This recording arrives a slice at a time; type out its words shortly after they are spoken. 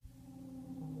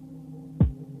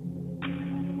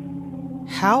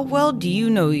how well do you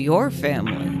know your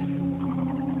family?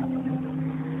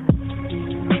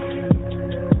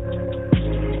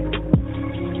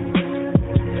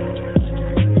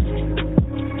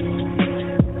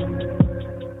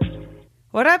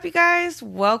 What up, you guys?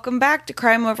 Welcome back to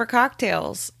Crime Over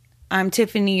Cocktails. I'm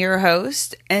Tiffany, your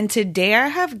host, and today I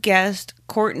have guest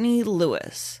Courtney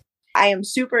Lewis. I am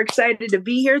super excited to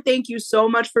be here. Thank you so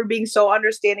much for being so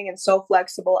understanding and so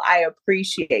flexible. I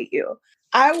appreciate you.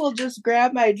 I will just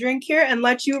grab my drink here and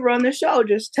let you run the show.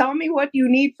 Just tell me what you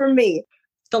need from me.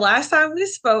 The last time we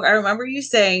spoke, I remember you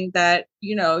saying that,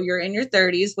 you know, you're in your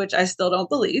 30s, which I still don't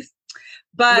believe.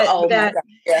 But oh that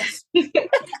my God, yes.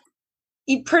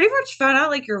 You pretty much found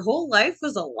out like your whole life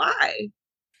was a lie.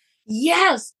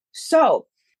 Yes. So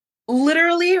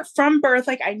literally from birth,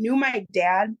 like I knew my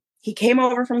dad. He came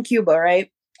over from Cuba,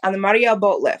 right? On the Mariel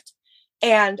boat lift.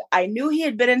 And I knew he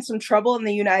had been in some trouble in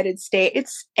the United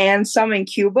States and some in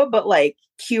Cuba, but like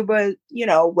Cuba, you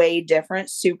know, way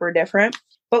different, super different.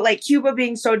 But like Cuba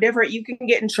being so different, you can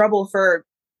get in trouble for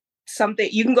something.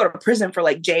 You can go to prison for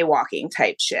like jaywalking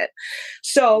type shit.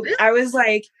 So I was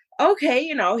like, okay,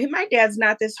 you know, my dad's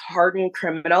not this hardened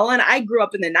criminal. And I grew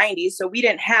up in the 90s, so we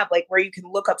didn't have like where you can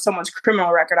look up someone's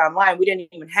criminal record online. We didn't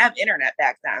even have internet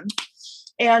back then.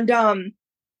 And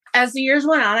as the years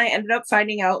went on, I ended up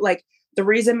finding out like the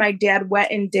reason my dad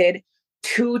went and did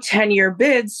 2 10-year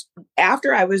bids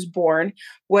after I was born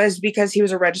was because he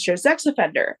was a registered sex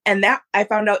offender. And that I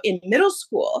found out in middle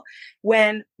school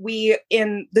when we,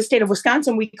 in the state of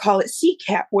Wisconsin, we call it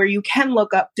CCAP, where you can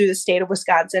look up through the state of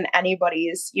Wisconsin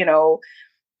anybody's, you know,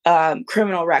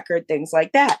 criminal record, things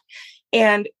like that.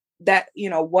 And that, you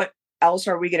know, what else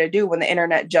are we going to do when the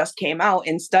internet just came out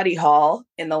in study hall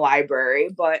in the library,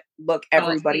 but look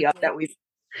everybody up that we've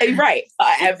right.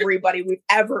 Everybody we've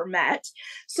ever met.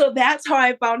 So that's how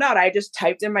I found out. I just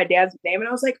typed in my dad's name and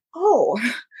I was like, oh,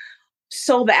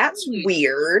 so that's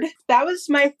weird. That was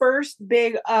my first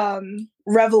big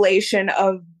revelation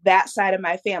of that side of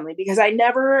my family, because I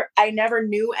never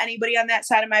knew anybody on that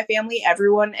side of my family.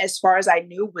 Everyone, as far as I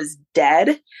knew, was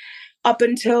dead up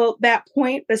until that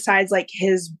point, besides like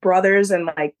his brothers and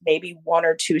like maybe 1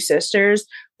 or 2 sisters.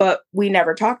 But we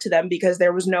never talked to them because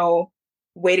there was no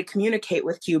way to communicate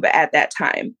with Cuba at that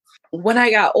time. When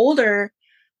I got older,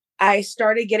 I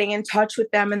started getting in touch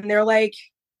with them, and they're like,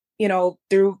 you know,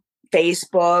 through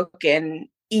Facebook and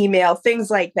email, things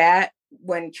like that,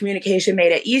 when communication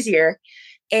made it easier.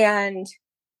 And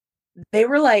they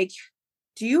were like,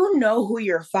 do you know who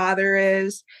your father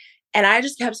is? And I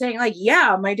just kept saying like,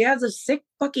 yeah, my dad's a sick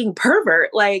fucking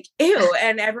pervert. Like, ew.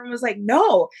 And everyone was like,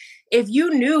 no, if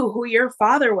you knew who your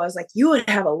father was, like, you would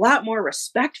have a lot more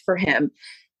respect for him.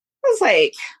 I was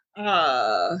like,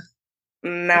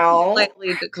 no.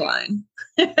 Likely decline.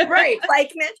 Right.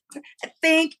 Like, I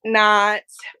think not.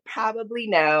 Probably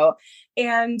no.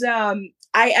 And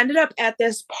I ended up at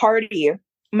this party.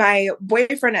 My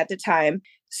boyfriend at the time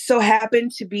so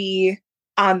happened to be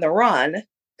on the run.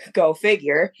 Go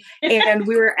figure. And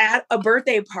we were at a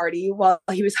birthday party while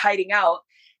he was hiding out.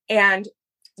 And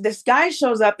this guy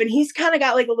shows up, and he's kind of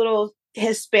got like a little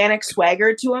Hispanic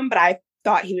swagger to him, but I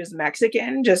thought he was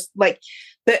Mexican. Just like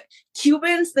the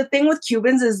Cubans, the thing with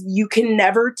Cubans is you can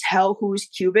never tell who's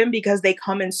Cuban because they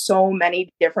come in so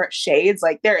many different shades.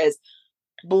 Like there is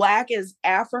black as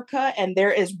Africa and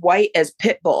there is white as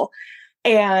Pitbull.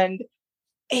 And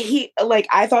he, like,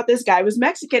 I thought this guy was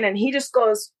Mexican, and he just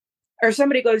goes, or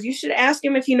somebody goes, you should ask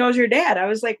him if he knows your dad. I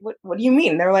was like, what do you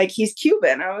mean? They're like, he's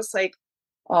Cuban. I was like,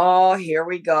 oh, here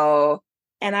we go.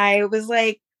 And I was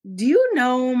like, do you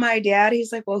know my dad?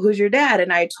 He's like, well, who's your dad?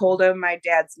 And I told him my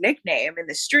dad's nickname in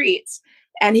the streets.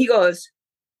 And he goes,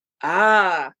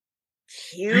 Cuba.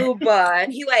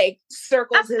 And he like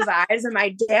circles his eyes. And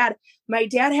my dad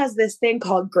has this thing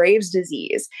called Graves'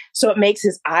 disease. So it makes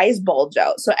his eyes bulge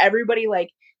out. So everybody,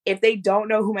 like, if they don't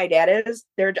know who my dad is,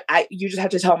 you just have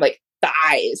to tell them like the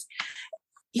eyes.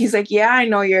 He's like, yeah, I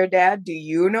know your dad. Do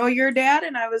you know your dad?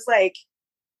 And I was like,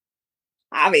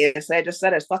 obviously, I just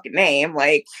said his fucking name.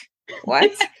 Like,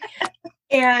 what?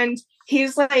 And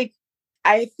he's like,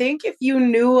 I think if you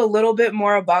knew a little bit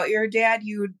more about your dad,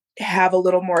 you'd have a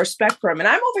little more respect for him. And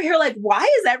I'm over here like, why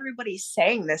is everybody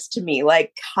saying this to me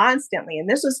like constantly? And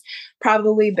this was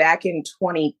probably back in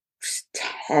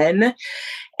 2010.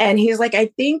 And he's like, I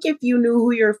think if you knew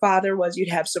who your father was, you'd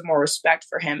have some more respect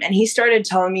for him. And he started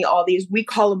telling me all these, we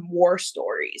call them war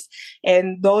stories.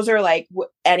 And those are like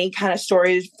any kind of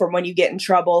stories from when you get in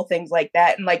trouble, things like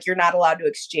that. And like, you're not allowed to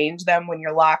exchange them when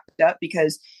you're locked up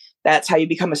because that's how you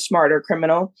become a smarter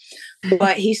criminal.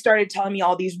 But he started telling me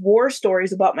all these war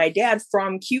stories about my dad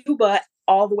from Cuba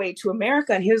all the way to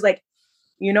America. And he was like,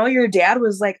 your dad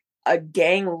was like a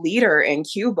gang leader in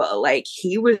Cuba. Like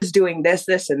he was doing this,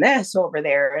 this, and this over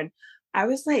there. And I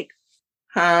was like,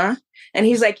 huh? And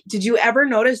he's like, did you ever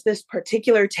notice this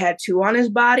particular tattoo on his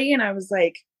body? And I was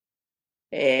like,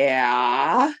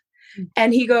 yeah.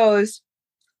 And he goes,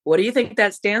 what do you think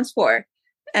that stands for?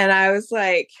 And I was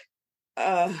like,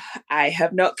 I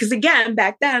have no, because again,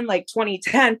 back then, like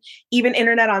 2010, even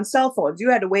internet on cell phones,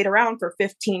 you had to wait around for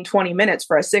 15, 20 minutes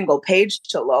for a single page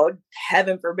to load.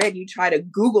 Heaven forbid you try to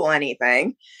Google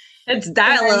anything. It's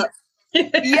dial up.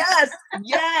 Yes.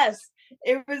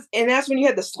 It was, and that's when you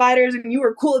had the sliders, and you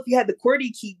were cool if you had the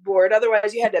QWERTY keyboard.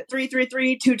 Otherwise, you had the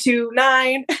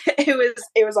 333-229.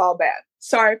 It was all bad.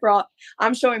 Sorry for all.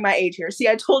 I'm showing my age here. See,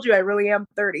 I told you I really am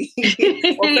 30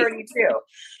 or 32.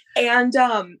 And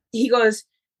he goes,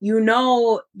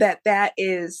 that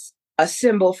is a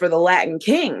symbol for the Latin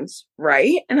kings,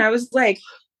 right? And I was like,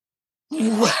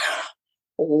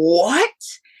 what?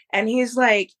 And he's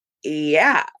like,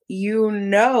 yeah,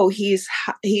 he's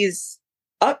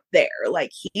up there.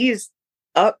 Like he's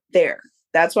up there.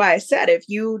 That's why I said, if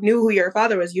you knew who your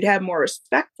father was, you'd have more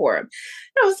respect for him.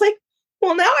 And I was like,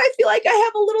 well, now I feel like I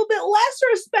have a little bit less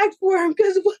respect for him,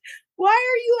 because why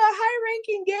are you a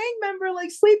high-ranking gang member,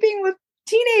 like sleeping with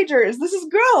teenagers? This is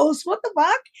gross. What the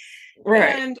fuck? Right.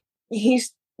 And he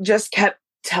just kept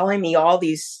telling me all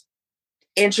these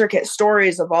intricate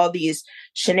stories of all these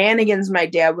shenanigans my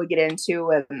dad would get into,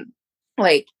 and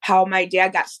like how my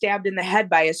dad got stabbed in the head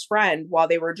by his friend while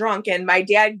they were drunk. And my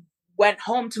dad went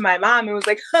home to my mom and was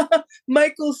like,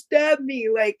 Michael stabbed me,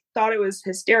 like thought it was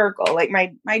hysterical. Like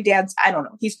my dad's, I don't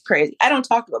know, he's crazy. I don't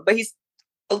talk to him, but he's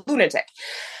a lunatic.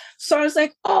 So I was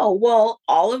like, oh, well,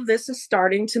 all of this is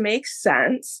starting to make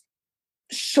sense.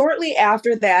 Shortly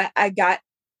after that,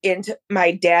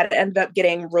 my dad ended up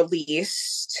getting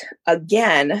released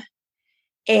again.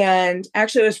 And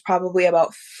actually it was probably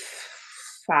about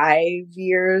 5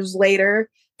 years later,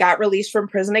 got released from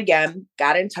prison again,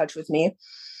 got in touch with me.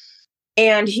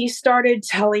 And he started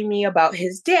telling me about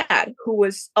his dad, who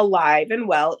was alive and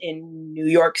well in New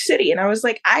York City. And I was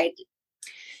like,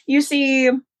 you see,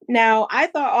 now I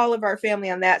thought all of our family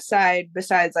on that side,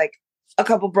 besides like a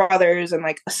couple brothers and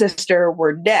like a sister,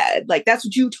 were dead. Like that's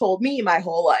what you told me my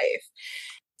whole life.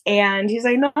 And he's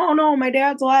like, no, my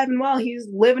dad's alive and well. He's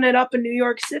living it up in New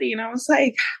York City. And I was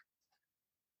like,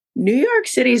 New York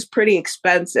City is pretty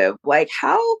expensive. Like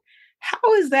how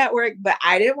does that work? But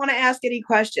I didn't want to ask any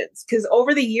questions, because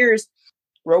over the years,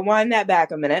 rewind that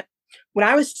back a minute. When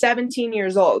I was 17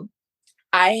 years old,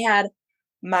 I had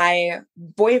my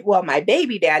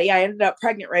baby daddy. I ended up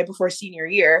pregnant right before senior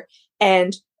year.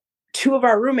 And 2 of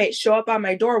our roommates show up on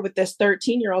my door with this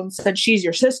 13-year-old and said, she's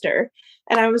your sister.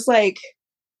 And I was like,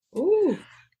 ooh,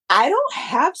 I don't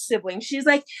have siblings. She's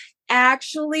like,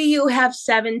 actually, you have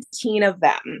 17 of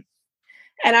them.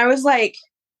 And I was like,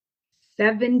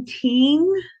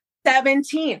 17?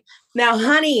 17. Now,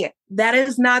 honey, that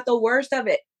is not the worst of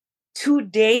it. To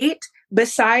date,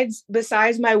 besides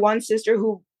my one sister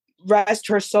who, rest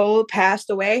her soul, passed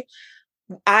away,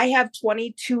 I have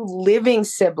 22 living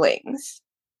siblings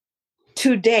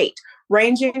to date,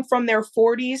 ranging from their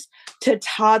 40s to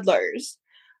toddlers.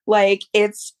 Like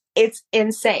it's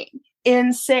insane.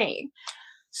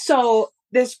 So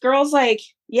this girl's like,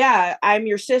 yeah, I'm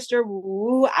your sister.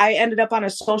 Woo. I ended up on a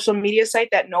social media site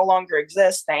that no longer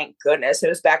exists. Thank goodness. It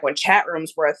was back when chat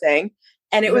rooms were a thing.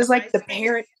 And it was like the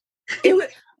parent. It was,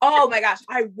 oh my gosh,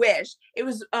 I wish. It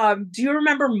was, do you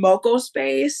remember Moco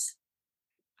Space?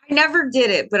 I never did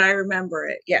it, but I remember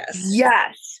it. Yes.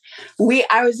 Yes.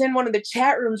 I was in one of the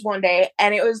chat rooms one day,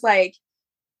 and it was like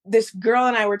this girl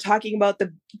and I were talking about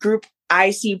the group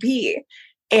ICP.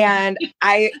 And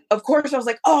of course I was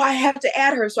like, oh, I have to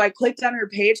add her. So I clicked on her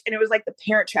page, and it was like the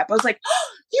Parent Trap. I was like, oh,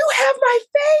 you have my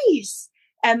face.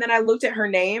 And then I looked at her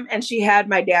name, and she had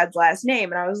my dad's last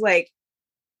name. And I was like,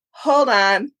 hold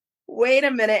on, wait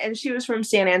a minute. And she was from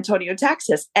San Antonio,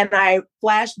 Texas. And I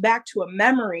flashed back to a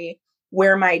memory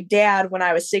where my dad, when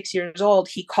I was 6 years old,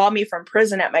 he called me from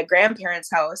prison at my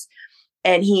grandparents' house,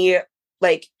 and he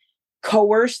like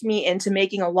coerced me into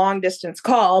making a long distance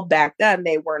call. Back then,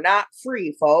 they were not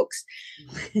free, folks.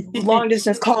 Long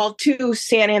distance call to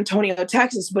San Antonio,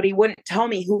 Texas, but he wouldn't tell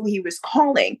me who he was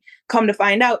calling. Come to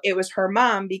find out, it was her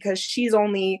mom, because she's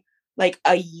only like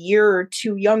a year or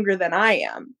 2 younger than I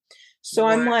am. So wow.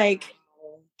 I'm like,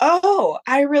 oh,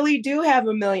 I really do have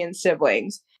a million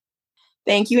siblings.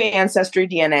 Thank you, Ancestry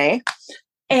DNA.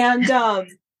 And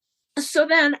so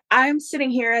then I'm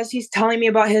sitting here as he's telling me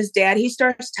about his dad. He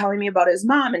starts telling me about his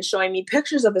mom and showing me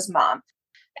pictures of his mom.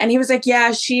 And he was like,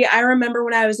 yeah, I remember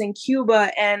when I was in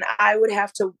Cuba, and I would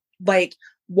have to like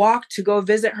walk to go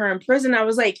visit her in prison. I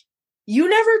was like, you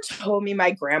never told me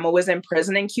my grandma was in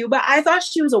prison in Cuba. I thought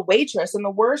she was a waitress, and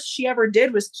the worst she ever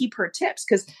did was keep her tips.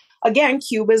 Because again,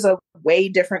 Cuba is a way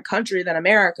different country than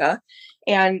America.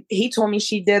 And he told me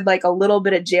she did like a little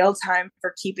bit of jail time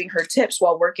for keeping her tips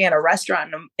while working at a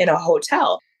restaurant in a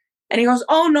hotel. And he goes,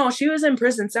 oh no, she was in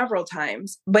prison several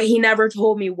times, but he never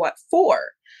told me what for.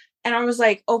 And I was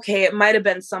like, okay, it might have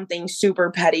been something super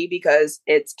petty because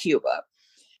it's Cuba.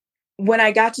 When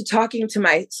I got to talking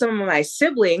to some of my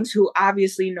siblings who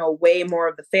obviously know way more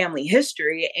of the family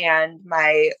history, and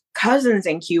my cousins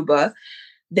in Cuba,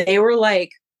 they were like,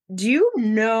 do you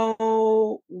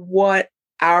know what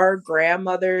our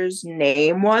grandmother's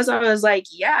name was? I was like,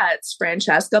 yeah, it's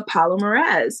Francesca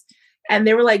Palomares. And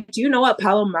they were like, do you know what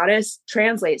Palomares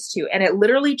translates to? And it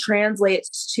literally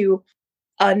translates to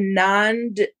a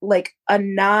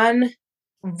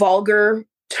non-vulgar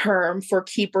term for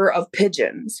keeper of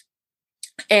pigeons.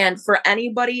 And for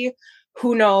anybody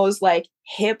who knows like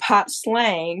hip hop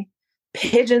slang,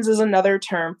 pigeons is another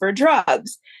term for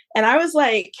drugs. And I was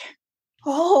like,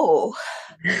 oh.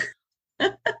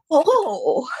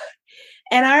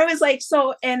 And I was like,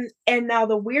 so, and now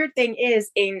the weird thing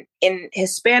is in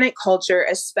Hispanic culture,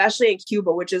 especially in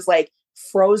Cuba, which is like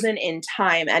frozen in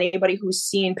time. Anybody who's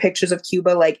seen pictures of Cuba,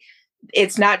 like,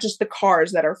 it's not just the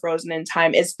cars that are frozen in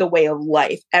time. It's the way of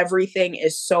life. Everything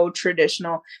is so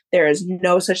traditional. There is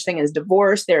no such thing as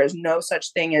divorce. There is no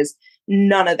such thing as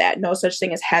none of that. No such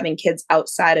thing as having kids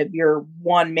outside of your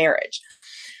one marriage.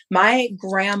 My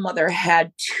grandmother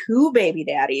had 2 baby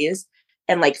daddies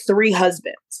and like 3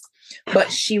 husbands,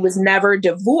 but she was never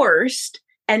divorced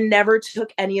and never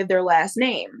took any of their last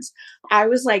names. I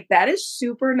was like, that is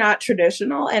super not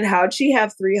traditional. And how'd she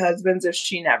have 3 husbands if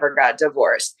she never got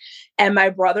divorced? And my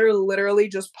brother literally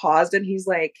just paused and he's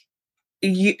like,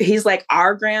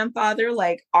 our grandfather,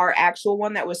 like our actual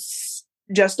one that was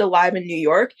just alive in New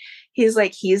York. He's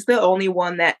like, he's the only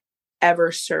one that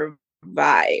ever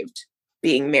survived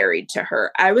being married to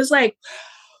her. I was like,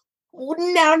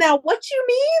 now, what you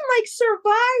mean? Like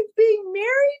survive being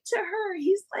married to her?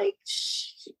 He's like,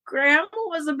 grandma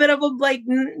was a bit of a, like,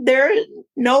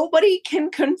 nobody can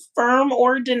confirm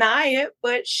or deny it,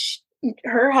 but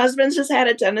her husband's just had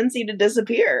a tendency to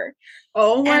disappear.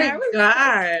 Oh my God.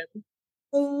 Like,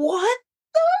 what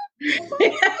the fuck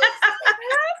is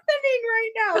happening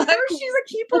right now? First she's a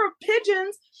keeper of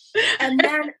pigeons, and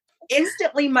then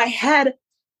instantly my head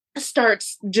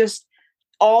starts just,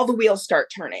 all the wheels start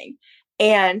turning.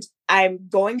 And I'm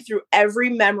going through every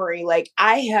memory. Like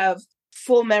I have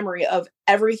full memory of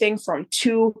everything from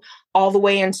 2 all the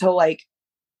way until like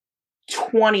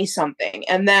 20 something.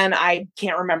 And then I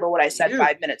can't remember what I said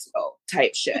 5 minutes ago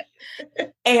type shit.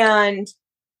 And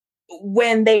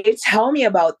when they tell me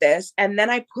about this, and then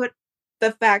I put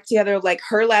the fact together, like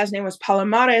her last name was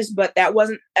Palomares, but that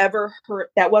wasn't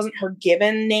her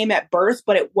given name at birth,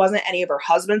 but it wasn't any of her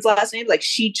husband's last name. Like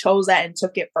she chose that and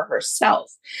took it for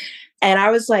herself. And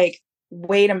I was like,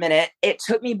 wait a minute. It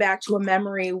took me back to a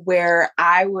memory where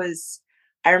I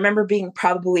remember being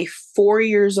probably 4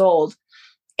 years old,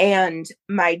 and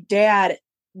my dad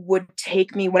would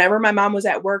take me whenever my mom was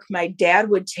at work. My dad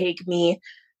would take me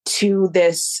to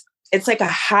this, it's like a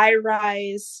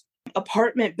high-rise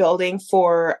apartment building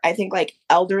for, I think, like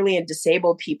elderly and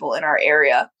disabled people in our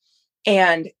area.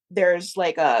 And there's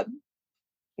like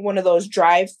one of those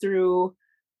drive-through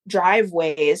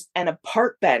driveways and a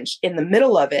park bench in the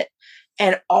middle of it.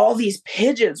 And all these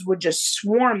pigeons would just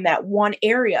swarm that one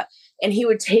area. And he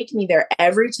would take me there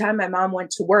every time my mom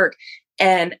went to work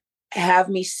and have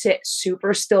me sit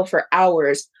super still for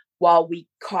hours while we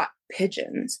caught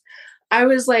pigeons. I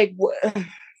was like,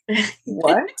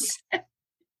 what?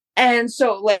 And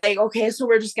so like, okay, so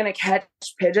we're just going to catch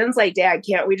pigeons. Like, Dad,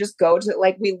 can't we just go to,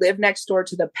 like, we live next door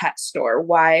to the pet store.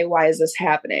 Why is this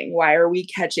happening? Why are we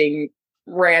catching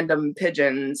random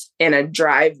pigeons in a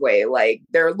driveway? Like,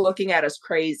 they're looking at us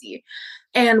crazy.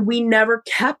 And we never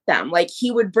kept them. Like,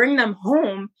 he would bring them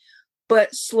home,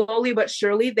 but slowly but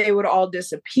surely they would all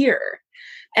disappear.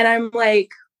 And I'm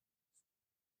like,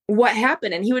 what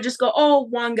happened? And he would just go, oh,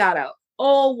 one got out.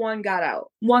 Oh, one got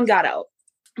out. One got out.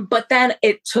 But then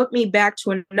it took me back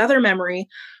to another memory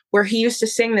where he used to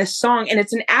sing this song, and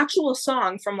it's an actual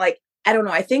song from, like, I don't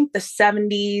know, I think the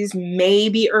 70s,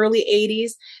 maybe early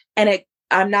 80s. And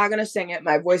I'm not going to sing it.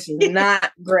 My voice is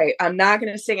not great. I'm not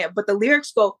going to sing it. But the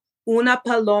lyrics go, una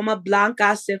paloma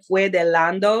blanca se fue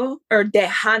dejando.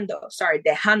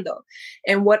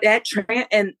 And what that,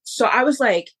 and so I was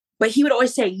like, but he would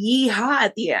always say yeehaw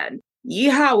at the end.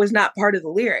 Yeehaw was not part of the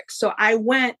lyrics. So I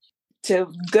went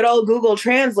to good old Google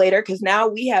Translator, because now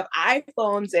we have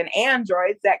iPhones and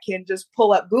Androids that can just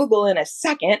pull up Google in a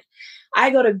second. I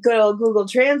go to good old Google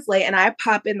Translate and I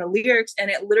pop in the lyrics,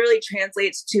 and it literally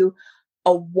translates to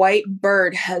a white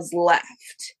bird has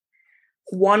left.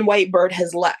 One white bird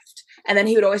has left. And then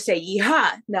he would always say,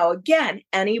 yeehaw. Now, again,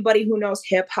 anybody who knows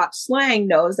hip hop slang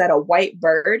knows that a white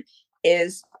bird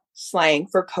is slang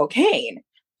for cocaine.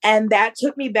 And that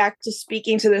took me back to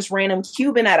speaking to this random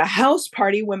Cuban at a house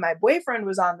party when my boyfriend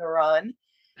was on the run,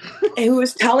 who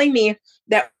was telling me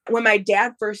that when my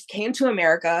dad first came to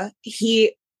America,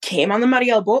 he came on the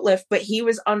Mariel boat lift, but he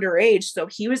was underage. So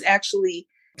he was actually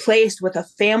placed with a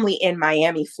family in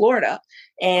Miami, Florida.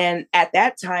 And at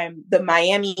that time, the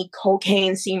Miami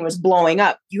cocaine scene was blowing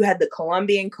up. You had the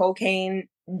Colombian cocaine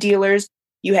dealers,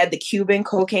 you had the Cuban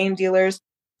cocaine dealers,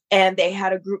 and they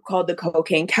had a group called the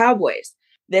Cocaine Cowboys.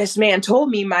 This man told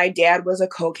me my dad was a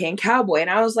cocaine cowboy. And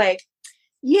I was like,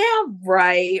 yeah,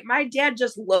 right. My dad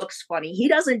just looks funny. He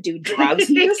doesn't do drugs.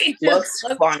 He just looks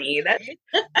funny.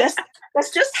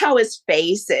 That's just how his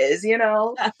face is, you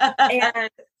know? And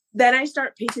then I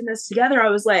start piecing this together. I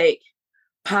was like,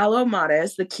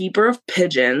 Palomares, the keeper of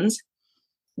pigeons,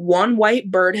 one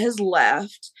white bird has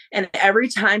left. And every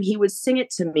time he would sing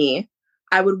it to me,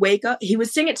 I would wake up. He would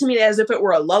sing it to me as if it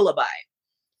were a lullaby.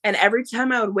 And every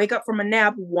time I would wake up from a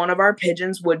nap, one of our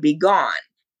pigeons would be gone.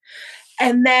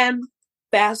 And then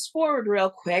fast forward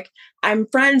real quick, I'm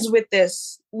friends with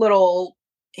this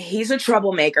he's a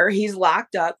troublemaker. He's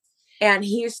locked up, and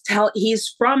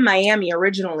he's from Miami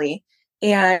originally.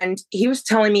 And he was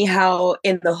telling me how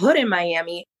in the hood in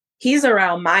Miami, he's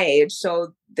around my age.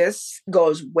 So this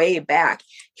goes way back.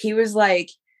 He was like,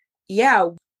 yeah,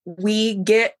 we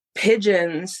get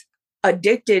pigeons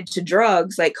addicted to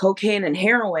drugs like cocaine and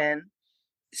heroin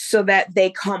so that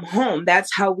they come home. That's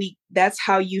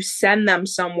how you send them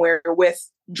somewhere with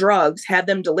drugs, have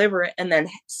them deliver it, and then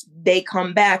they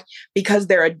come back because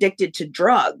they're addicted to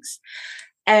drugs.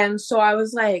 And so I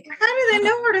was like, how do they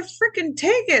know where to freaking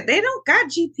take it? They don't got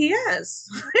GPS.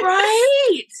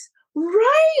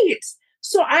 Right.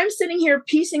 So I'm sitting here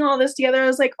piecing all this together. I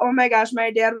was like, oh my gosh, my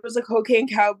dad was a cocaine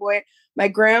cowboy. My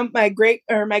grandma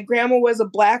was a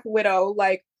black widow.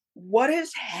 Like, what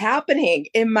is happening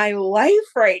in my life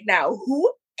right now?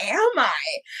 Who am I?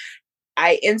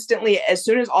 I instantly, as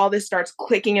soon as all this starts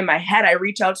clicking in my head, I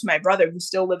reach out to my brother who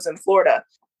still lives in Florida.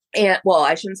 And well,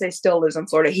 I shouldn't say still lives in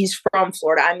Florida. He's from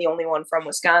Florida. I'm the only one from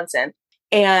Wisconsin.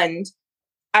 And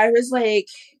I was like,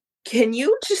 can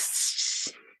you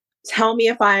just tell me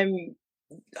if I'm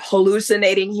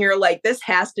hallucinating here? Like, this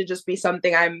has to just be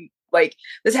something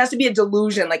this has to be a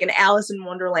delusion, like an Alice in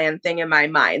Wonderland thing in my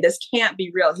mind. This can't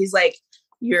be real. He's like,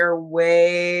 you're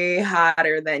way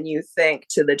hotter than you think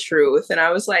to the truth. And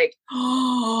I was like,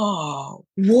 oh,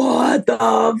 what the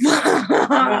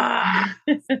fuck?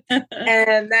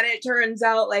 And then it turns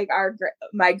out like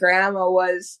my grandma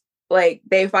was like,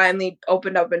 they finally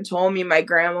opened up and told me my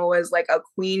grandma was like a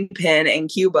queen pin in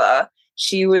Cuba.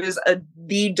 She was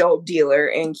the dope dealer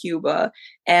in Cuba.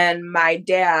 And my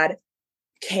dad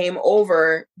came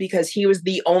over because he was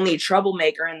the only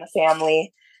troublemaker in the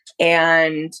family.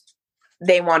 And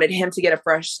they wanted him to get a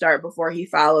fresh start before he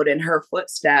followed in her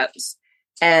footsteps.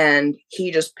 And he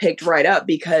just picked right up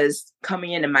because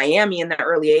coming into Miami in the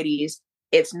early 80s,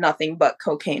 it's nothing but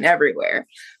cocaine everywhere.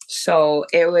 So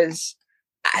it was,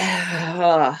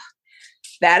 that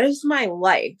is my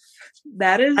life.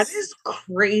 That is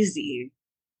crazy.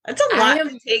 That's a lot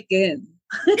to take in.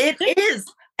 It is.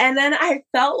 And then I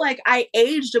felt like I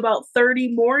aged about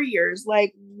 30 more years.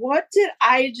 Like, what did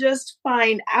I just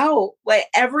find out? Like,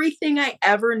 everything I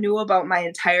ever knew about my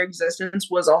entire existence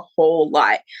was a whole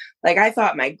lie. Like, I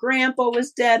thought my grandpa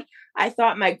was dead. I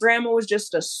thought my grandma was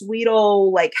just a sweet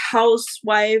old, like,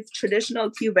 housewife, traditional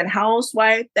Cuban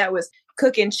housewife that was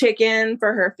cooking chicken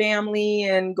for her family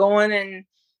and going and,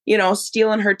 you know,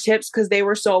 stealing her tips because they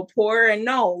were so poor. And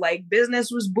no, like,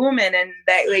 business was booming. And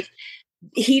that, like,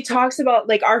 he talks about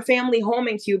like our family home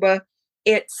in Cuba.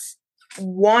 It's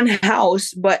one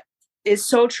house, but it's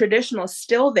so traditional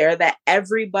still there that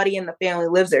everybody in the family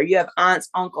lives there. You have aunts,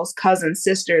 uncles, cousins,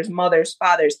 sisters, mothers,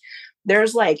 fathers.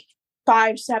 There's like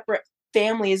 5 separate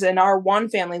families in our one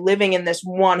family living in this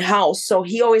one house. So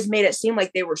he always made it seem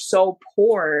like they were so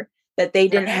poor that they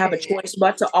didn't have a choice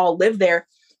but to all live there.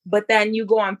 But then you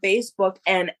go on Facebook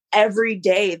and every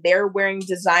day they're wearing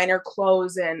designer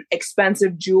clothes and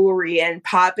expensive jewelry and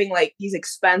popping like these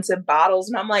expensive bottles.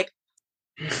 And I'm like,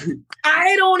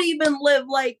 I don't even live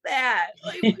like that.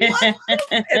 Like, what?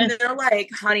 And they're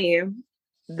like, honey,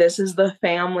 this is the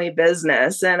family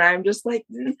business. And I'm just like,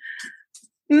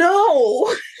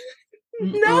 no,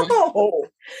 No,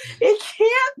 it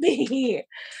can't be.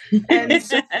 And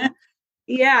so,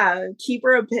 yeah,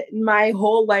 my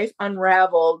whole life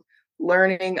unraveled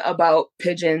learning about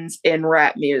pigeons in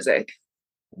rap music.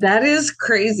 That is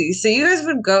crazy. So you guys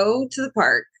would go to the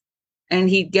park and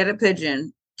he'd get a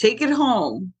pigeon, take it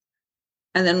home,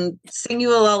 and then sing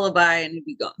you a lullaby and it'd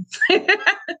be gone.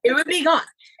 It would be gone.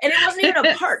 And it wasn't even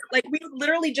a park. Like, we would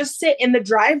literally just sit in the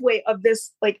driveway of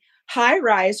this like high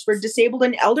rise for disabled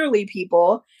and elderly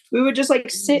people. We would just like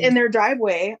sit in their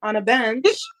driveway on a bench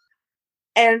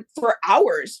and for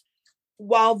hours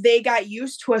while they got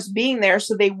used to us being there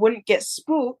so they wouldn't get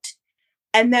spooked.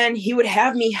 And then he would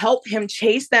have me help him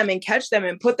chase them and catch them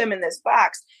and put them in this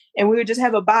box. And we would just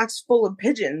have a box full of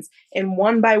pigeons, and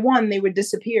one by one they would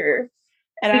disappear.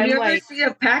 And Did I'm you like, ever see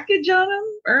a package on them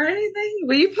or anything?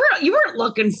 Well, you weren't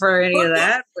looking for any of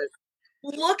that.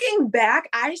 But looking back,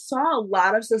 I saw a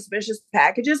lot of suspicious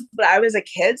packages, but I was a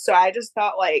kid, so I just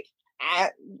thought like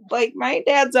my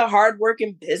dad's a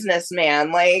hardworking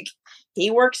businessman. Like, he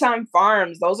works on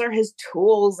farms; those are his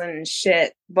tools and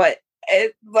shit. But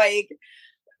it like.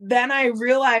 Then I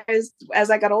realized as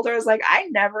I got older, I was like, I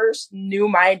never knew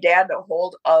my dad to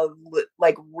hold a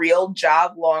like real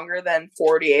job longer than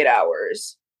 48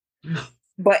 hours.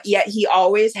 But yet he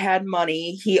always had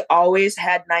money. He always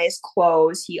had nice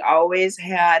clothes. He always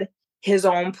had his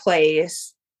own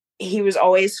place. He was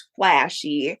always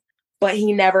flashy, but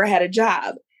he never had a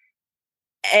job.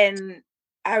 And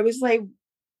I was like,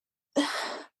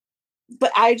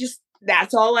 but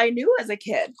that's all I knew as a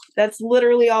kid. That's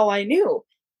literally all I knew.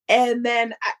 And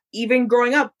then even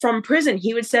growing up from prison,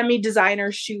 he would send me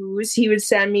designer shoes. He would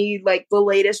send me like the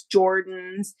latest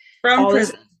Jordans. From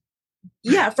prison.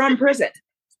 Yeah, from prison.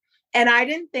 And I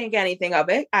didn't think anything of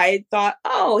it. I thought,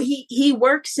 oh, he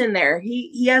works in there.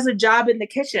 He has a job in the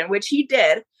kitchen, which he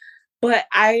did. But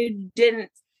I didn't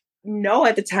know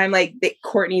at the time, like,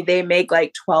 Courtney, they make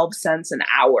like 12 cents an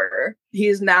hour.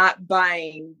 He's not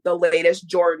buying the latest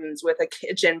Jordans with a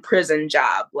kitchen prison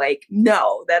job. Like,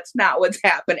 no, that's not what's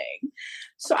happening.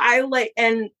 So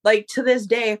to this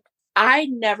day, I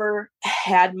never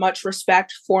had much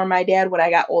respect for my dad when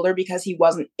I got older because he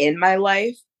wasn't in my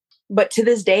life. But to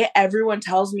this day, everyone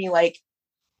tells me, like,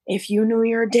 if you knew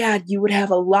your dad, you would have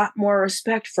a lot more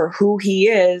respect for who he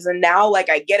is. And now,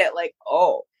 like, I get it. Like,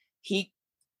 oh,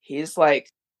 he's like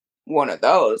one of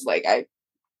those, like,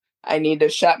 I need to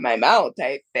shut my mouth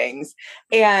type things.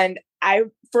 And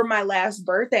for my last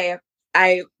birthday,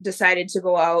 I decided to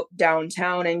go out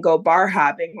downtown and go bar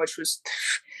hopping, which was,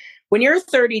 when you're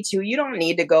 32, you don't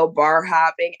need to go bar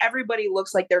hopping. Everybody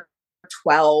looks like they're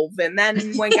 12. And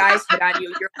then when guys hit on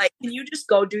you, you're like, can you just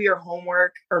go do your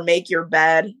homework or make your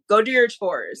bed? Go do your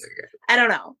chores. I don't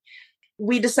know.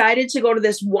 We decided to go to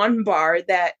this one bar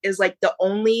that is like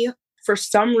for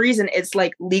some reason, it's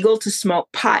like legal to smoke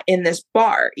pot in this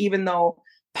bar, even though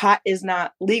pot is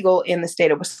not legal in the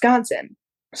state of Wisconsin.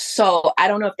 So I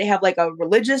don't know if they have like a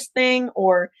religious thing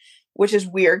which is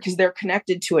weird because they're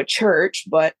connected to a church,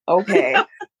 but okay.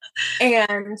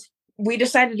 And we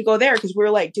decided to go there because we were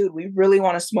like, dude, we really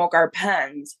want to smoke our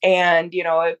pens. And,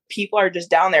 if people are just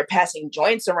down there passing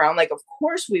joints around, like, of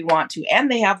course we want to.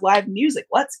 And they have live music.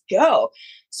 Let's go.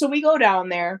 So we go down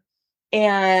there,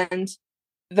 and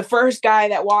the first guy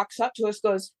that walks up to us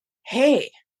goes,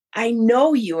 hey, I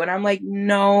know you. And I'm like,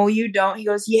 no, you don't. He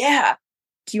goes, yeah.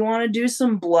 Do you want to do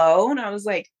some blow? And I was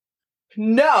like,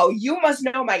 no, you must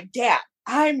know my dad.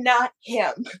 I'm not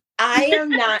him. I am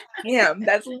not him.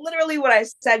 That's literally what I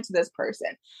said to this person.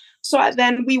 So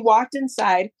then we walked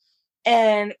inside,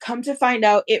 and come to find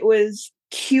out it was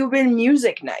Cuban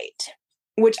music night,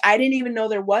 which I didn't even know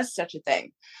there was such a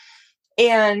thing.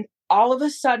 And all of a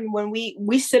sudden, when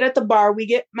we sit at the bar, we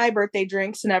get my birthday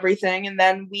drinks and everything. And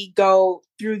then we go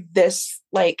through this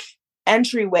like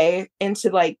entryway into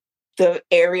like the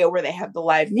area where they have the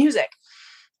live music.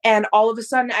 And all of a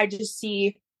sudden I just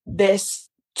see this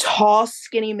tall,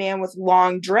 skinny man with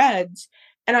long dreads.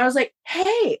 And I was like,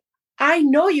 hey, I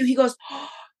know you. He goes, oh,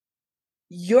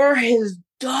 you're his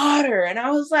daughter. And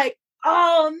I was like,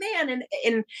 oh man.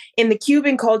 And in the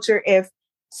Cuban culture, if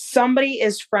somebody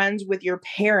is friends with your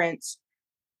parents,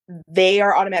 they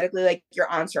are automatically like your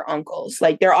aunts or uncles.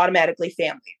 Like, they're automatically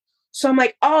family. So I'm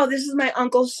like, oh, this is my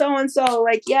uncle so-and-so.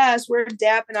 Like, yes, we're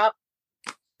dapping up.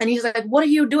 And he's like, what are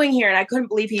you doing here? And I couldn't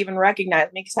believe he even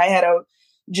recognized me because I had a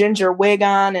ginger wig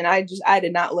on, and I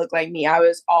did not look like me. I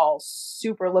was all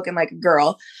super looking like a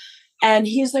girl. And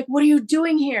he's like, what are you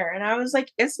doing here? And I was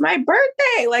like, it's my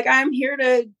birthday. Like, I'm here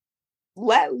to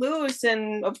let loose.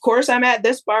 And of course I'm at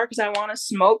this bar because I want to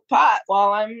smoke pot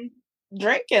while I'm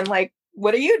drinking. Like,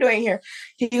 what are you doing here?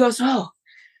 He goes, oh,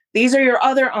 these are your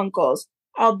other uncles.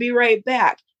 I'll be right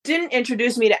back. Didn't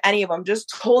introduce me to any of them, just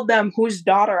told them whose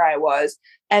daughter I was.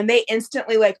 And they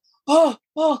instantly like, oh,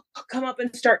 come up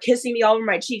and start kissing me all over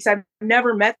my cheeks. I've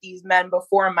never met these men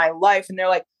before in my life. And they're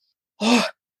like, oh,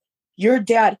 your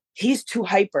dad, he's too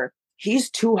hyper.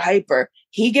 He's too hyper.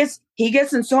 He gets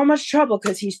in so much trouble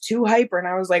because he's too hyper. And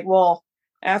I was like, well,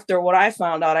 after what I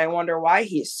found out, I wonder why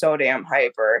he's so damn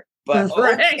hyper. But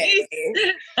okay.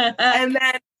 And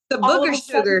then the booger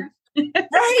sugar.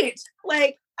 Right.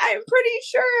 Like, I'm pretty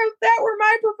sure if that were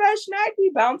my profession, I'd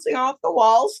be bouncing off the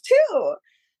walls too.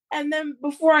 And then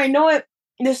before I know it,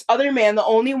 this other man, the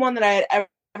only one that I had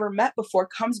ever met before,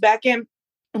 comes back in,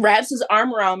 wraps his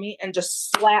arm around me, and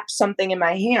just slaps something in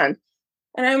my hand.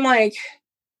 And I'm like,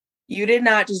 you did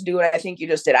not just do what I think you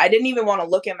just did. I didn't even want to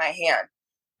look at my hand.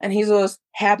 And he goes,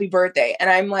 happy birthday. And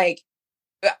I'm like,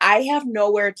 I have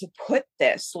nowhere to put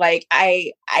this. Like,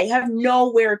 I have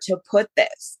nowhere to put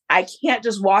this. I can't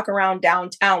just walk around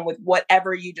downtown with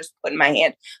whatever you just put in my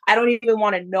hand. I don't even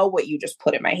want to know what you just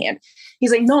put in my hand.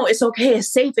 He's like, no, it's okay.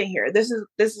 It's safe in here. This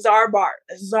is our bar.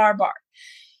 This is our bar.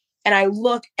 And I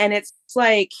look, and it's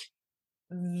like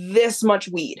this much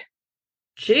weed.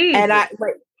 Jeez. And I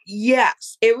like,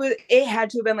 yes, it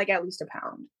had to have been like at least a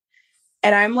pound.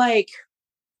 And I'm like,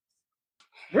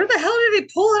 where the hell did he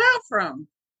pull it out from?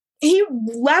 He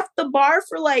left the bar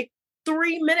for like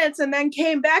 3 minutes and then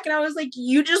came back. And I was like,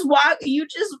 you just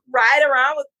ride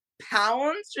around with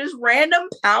pounds, just random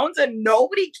pounds, and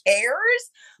nobody cares?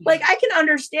 Like, I can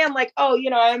understand, like, oh,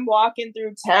 I'm walking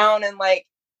through town and like,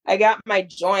 I got my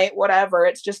joint, whatever.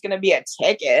 It's just going to be a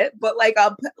ticket. But like,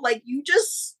 you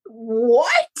just,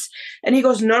 what? And he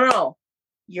goes, no,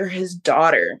 you're his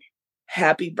daughter.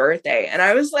 Happy birthday. And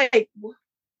I was like,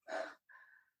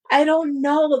 I don't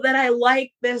know that I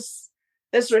like this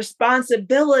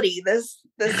responsibility, this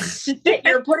shit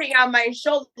you're putting on my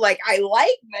shoulder. Like, I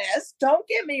like this. Don't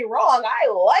get me wrong.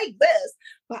 I like this,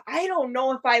 but I don't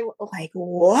know if I like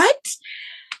what.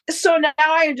 So now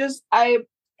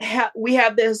we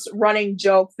have this running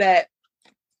joke that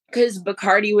because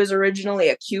Bacardi was originally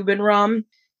a Cuban rum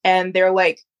and they're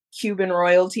like Cuban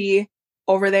royalty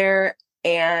over there.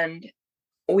 And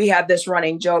we have this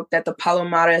running joke that the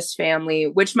Palomares family,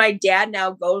 which my dad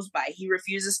now goes by, he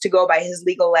refuses to go by his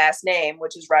legal last name,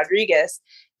 which is Rodriguez.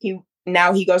 He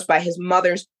goes by his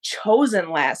mother's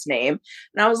chosen last name.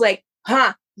 And I was like,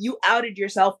 you outed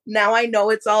yourself. Now I know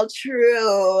it's all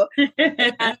true.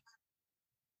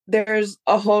 There's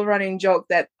a whole running joke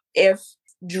that if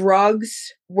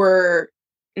drugs were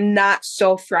not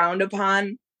so frowned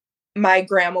upon, my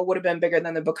grandma would have been bigger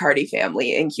than the Bacardi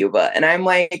family in Cuba. And I'm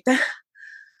like, I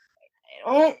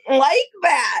don't like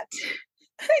that.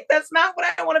 That's not what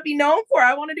I want to be known for.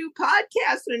 I want to do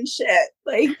podcasts and shit.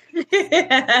 Like,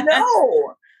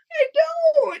 no, I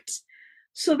don't.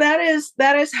 So that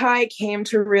is how I came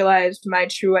to realize my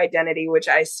true identity, which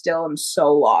I still am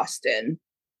so lost in.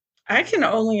 I can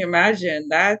only imagine.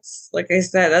 That's, like I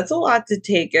said, that's a lot to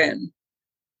take in.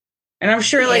 And I'm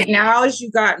sure, like, now as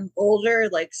you've gotten older,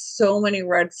 like, so many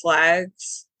red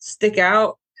flags stick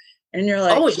out. And you're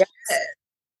like, oh, yes.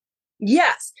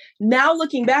 Yes. Now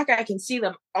looking back, I can see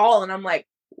them all. And I'm like,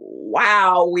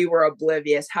 wow, we were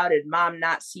oblivious. How did mom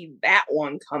not see that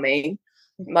one coming?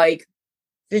 Like,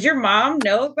 did your mom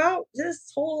know about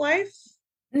this whole life?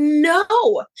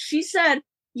 No. She said,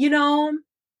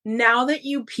 now that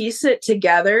you piece it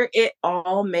together, it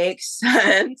all makes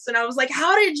sense. And I was like,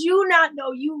 how did you not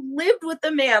know? You lived with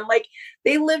the man. Like,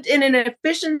 they lived in an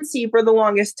efficiency for the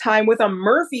longest time with a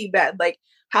Murphy bed. Like,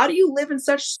 how do you live in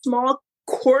such small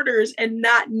quarters and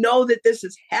not know that this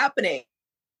is happening?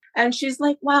 And she's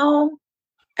like, well,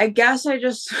 I guess I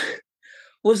just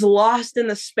was lost in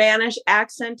the Spanish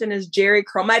accent and his Jerry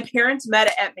curl. My parents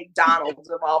met at McDonald's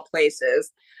of all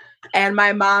places. And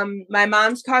my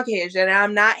mom's Caucasian, and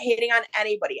I'm not hating on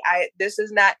anybody.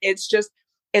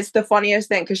 It's the funniest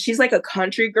thing because she's like a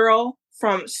country girl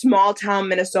from small town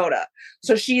Minnesota.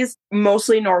 So she's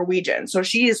mostly Norwegian. So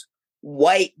she's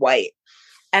white.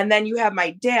 And then you have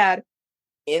my dad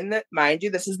mind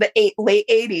you, this is the late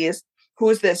 80s,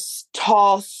 who's this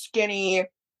tall, skinny,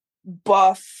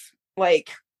 buff,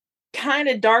 like kind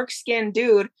of dark skinned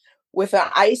dude with an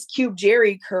Ice Cube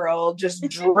Jerry curl just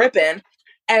dripping.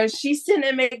 And she's sitting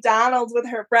at McDonald's with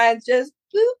her friends, just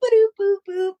boop, boop, boop,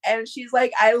 boop. And she's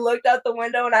like, I looked out the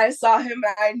window and I saw him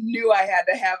and I knew I had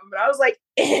to have him. And I was like,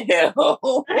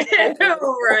 ew.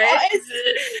 Right?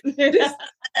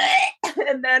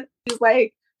 And then he's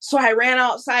like, so I ran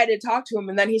outside to talk to him.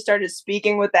 And then he started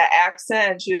speaking with that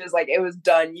accent. And she was like, it was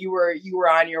done. You were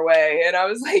on your way. And I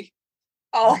was like,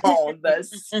 oh, the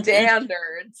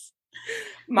standards.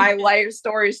 My life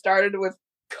story started with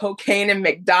cocaine and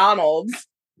McDonald's.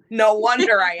 No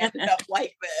wonder I ended up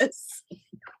like this.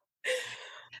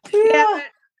 Yeah.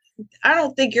 I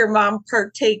don't think your mom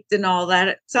partaked in all that.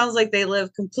 It sounds like they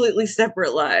live completely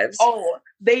separate lives. Oh,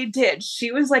 they did.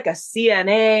 She was like a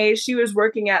CNA. She was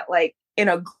working at like in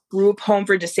a group home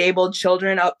for disabled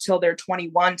children up till they're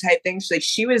 21 type thing. So, like,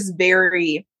 she was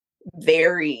very,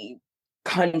 very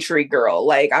country girl.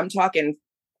 Like, I'm talking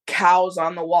cows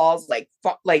on the walls. Like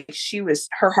she was,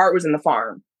 her heart was in the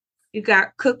farm. You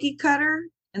got cookie cutter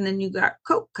and then you got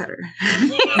Coke cutter. Yes,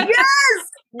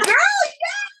 girl.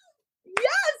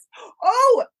 Yes.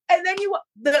 Oh, and then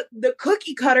the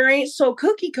cookie cutter ain't so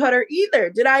cookie cutter either.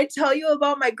 Did I tell you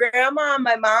about my grandma on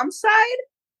my mom's side?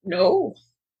 No.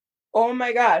 Oh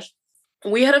my gosh.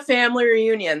 We had a family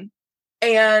reunion,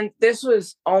 and this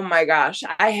was, oh my gosh,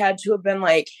 I had to have been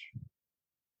like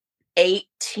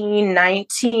 18,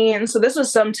 19. So this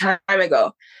was some time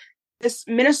ago. This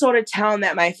Minnesota town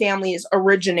that my family is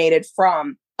originated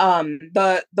from,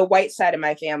 the white side of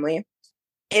my family,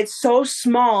 it's so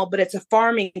small, but it's a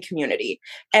farming community.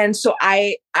 And so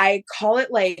I call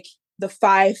it like the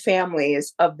 5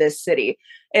 families of this city.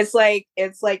 It's like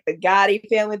the Gotti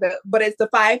family, but it's the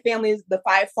 5 families, the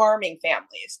 5 farming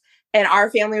families. And our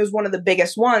family was one of the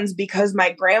biggest ones because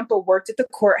my grandpa worked at the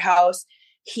courthouse.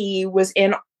 He was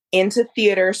into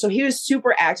theater. So he was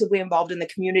super actively involved in the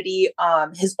community.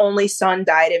 His only son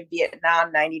died in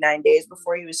Vietnam 99 days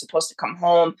before he was supposed to come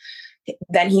home.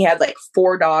 Then he had like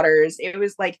 4 daughters. It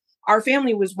was like our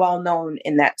family was well known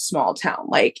in that small town.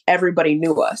 Like everybody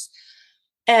knew us.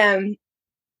 And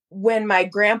when my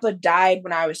grandpa died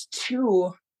when I was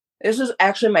 2, this was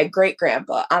actually my great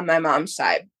grandpa on my mom's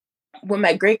side. When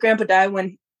my great grandpa died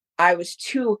when I was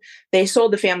 2, they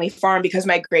sold the family farm because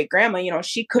my great grandma,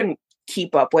 she couldn't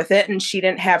keep up with it, and she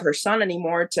didn't have her son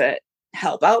anymore to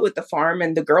help out with the farm,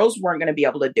 and the girls weren't going to be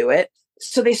able to do it.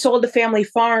 So they sold the family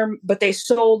farm, but they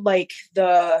sold like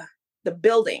the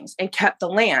buildings and kept the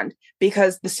land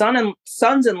because the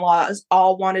sons-in-laws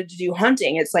all wanted to do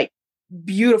hunting. It's like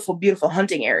beautiful, beautiful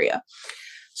hunting area.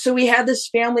 So we had this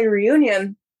family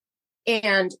reunion,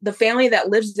 and the family that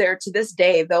lives there to this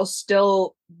day, they'll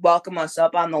still welcome us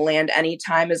up on the land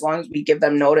anytime as long as we give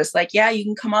them notice. Like, yeah, you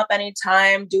can come up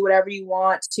anytime, do whatever you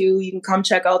want to. You can come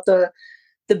check out the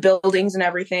buildings and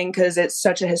everything because it's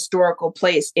such a historical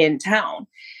place in town.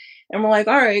 And we're like,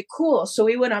 all right, cool. So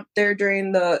we went up there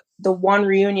during the one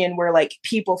reunion where like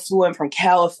people flew in from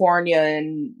California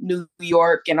and New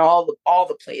York and all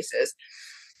the places.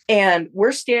 And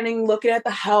we're standing looking at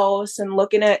the house and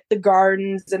looking at the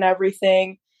gardens and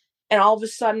everything. And all of a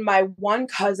sudden, my one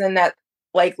cousin that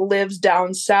like lives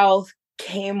down south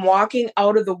came walking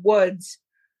out of the woods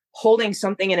holding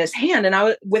something in his hand. And I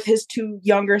was with his 2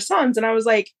 younger sons. And I was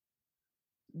like,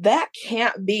 that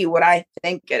can't be what I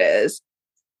think it is.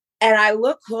 And I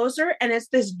look closer and it's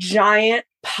this giant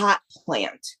pot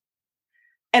plant.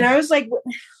 And I was like,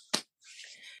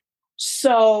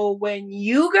 so when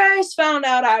you guys found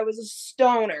out I was a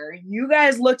stoner, you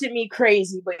guys looked at me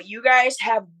crazy, but you guys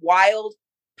have wild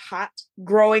pot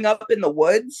growing up in the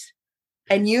woods?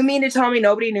 And you mean to tell me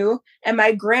nobody knew? And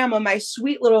my grandma, my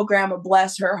sweet little grandma,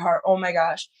 bless her heart. Oh my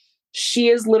gosh. She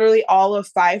is literally all of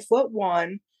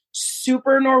 5'1",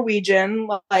 super Norwegian.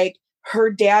 Like her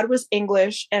dad was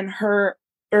English and her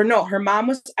mom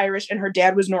was Irish and her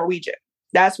dad was Norwegian.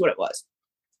 That's what it was.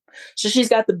 So she's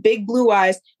got the big blue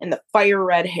eyes and the fire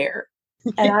red hair.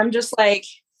 And I'm just like,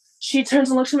 she turns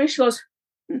and looks at me. She goes,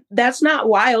 that's not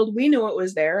wild. We knew it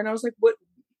was there. And I was like, what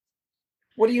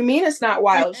do you mean it's not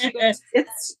wild? She goes,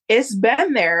 it's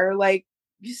been there like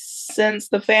since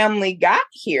the family got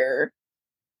here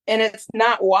and it's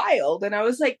not wild. And I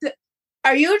was like,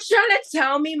 are you trying to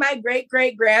tell me my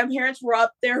great-great-grandparents were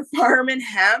up there farming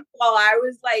hemp while I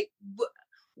was like,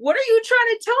 what are you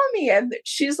trying to tell me? And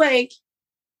she's like,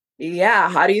 yeah,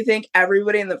 how do you think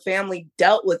everybody in the family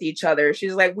dealt with each other?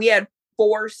 She's like, we had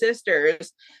 4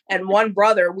 sisters and 1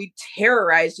 brother. We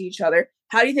terrorized each other.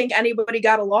 How do you think anybody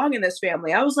got along in this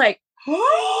family? I was like,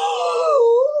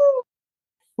 oh,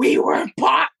 we were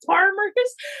pot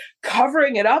farmers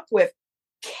covering it up with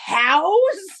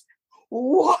cows?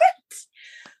 What?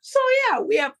 So yeah,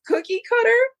 we have cookie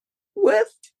cutter with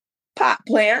pot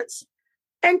plants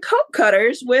and Coke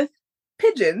cutters with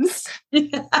pigeons.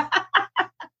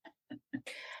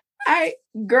 I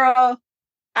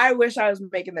wish I was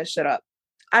making this shit up.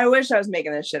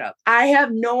 I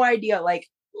have no idea, like,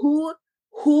 who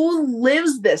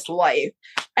lives this life?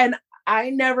 And I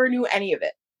never knew any of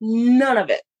it. None of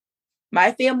it.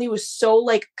 My family was so,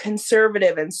 like,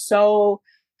 conservative and so,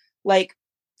 like,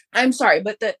 I'm sorry,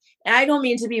 but and I don't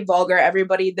mean to be vulgar,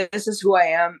 everybody. This is who I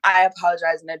am. I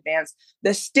apologize in advance.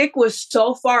 The stick was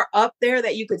so far up there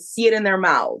that you could see it in their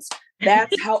mouths.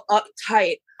 That's how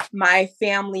uptight my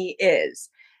family is.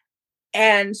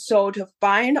 And so to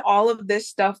find all of this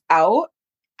stuff out,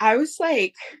 I was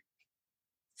like,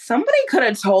 somebody could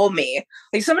have told me.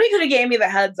 Like, somebody could have gave me the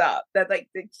heads up that, like,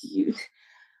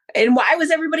 and why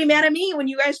was everybody mad at me when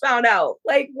you guys found out?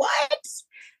 Like, what?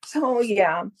 So,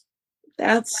 yeah.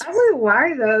 That's probably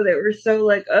why, though, they were so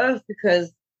like us,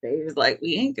 because they was like,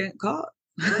 we ain't getting caught.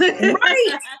 Right. And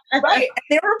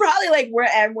they were probably like,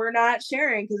 we're not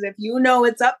sharing, because if you know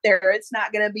it's up there, it's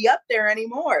not going to be up there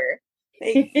anymore.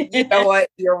 Like, you know what?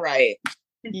 You're right.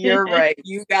 You're right.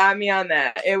 You got me on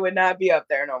that. It would not be up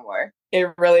there no more.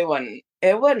 It really wouldn't.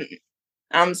 It wouldn't.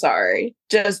 I'm sorry.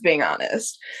 Just being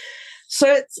honest.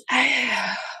 So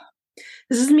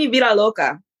this is mi vida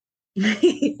loca.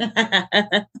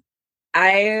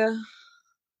 I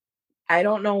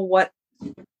don't know what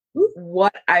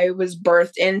I was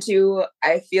birthed into.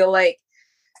 I feel like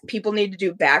people need to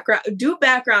do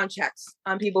background checks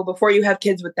on people before you have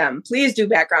kids with them. Please do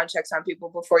background checks on people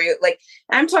before you, like,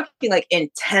 I'm talking like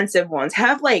intensive ones.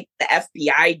 Have like the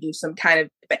FBI do some kind of,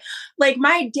 like,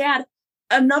 my dad,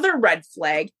 another red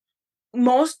flag.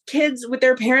 Most kids with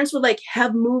their parents would like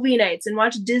have movie nights and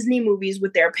watch Disney movies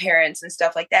with their parents and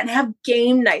stuff like that, and have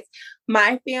game nights.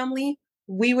 My family,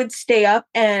 we would stay up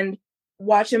and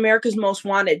watch America's Most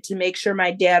Wanted to make sure my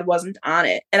dad wasn't on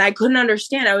it. And I couldn't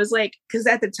understand. I was like, because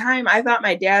at the time I thought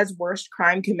my dad's worst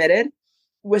crime committed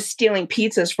was stealing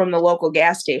pizzas from the local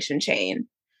gas station chain.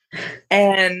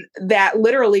 And that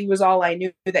literally was all I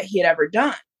knew that he had ever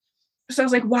done. So I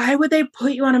was like, why would they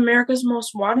put you on America's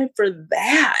Most Wanted for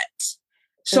that?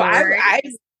 So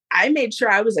I made sure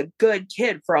I was a good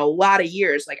kid for a lot of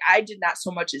years. Like, I did not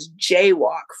so much as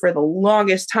jaywalk for the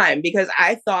longest time, because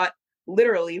I thought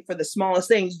literally for the smallest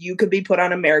things you could be put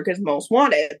on America's Most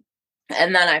Wanted.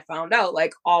 And then I found out,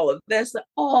 like, all of this,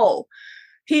 oh,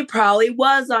 he probably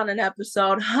was on an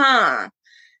episode, huh?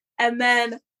 And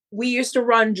then we used to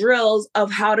run drills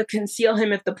of how to conceal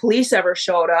him if the police ever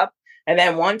showed up. And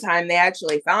then one time they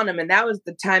actually found him, and that was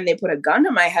the time they put a gun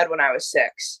to my head when I was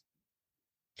 6.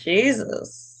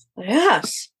 Jesus.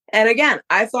 Yes. And again,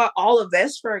 I thought all of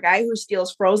this for a guy who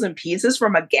steals frozen pizzas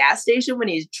from a gas station when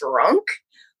he's drunk.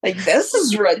 Like, this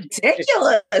is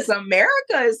ridiculous.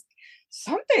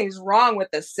 Something's wrong with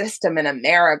the system in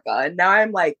America. And now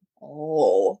I'm like,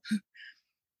 oh,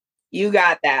 you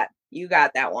got that. You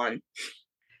got that one.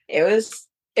 It was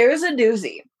a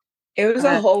doozy. It was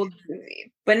a whole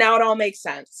doozy. But now it all makes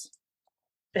sense.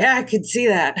 Yeah, I could see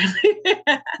that.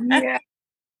 Yeah.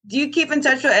 Do you keep in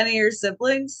touch with any of your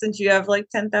siblings since you have like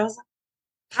 10,000?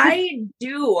 I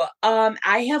do.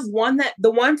 I have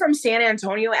the one from San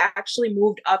Antonio actually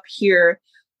moved up here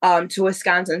to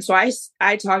Wisconsin. So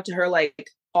I talk to her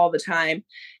like all the time.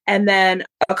 And then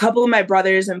a couple of my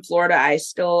brothers in Florida, I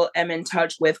still am in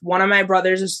touch with. One of my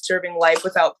brothers is serving life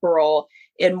without parole,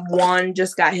 and one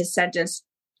just got his sentence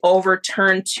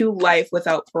overturned to life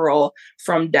without parole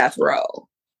from death row.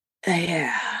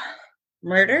 Yeah.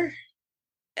 Murder?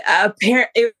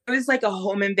 It was like a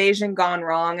home invasion gone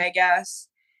wrong, I guess.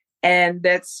 And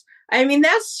that's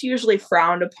usually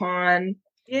frowned upon.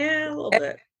 Yeah, a little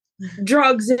bit.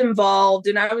 Drugs involved.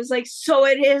 And I was like, so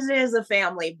it is a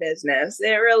family business.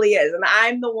 It really is. And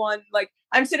I'm the one, like,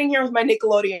 I'm sitting here with my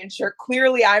Nickelodeon shirt.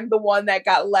 Clearly, I'm the one that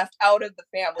got left out of the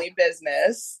family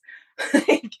business.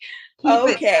 Like,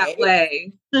 okay. That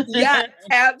way. Yeah,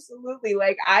 absolutely.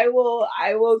 Like, I will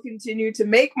continue to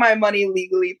make my money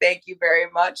legally. Thank you very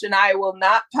much. And I will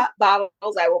not pop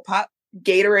bottles. I will pop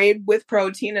Gatorade with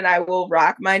protein, and I will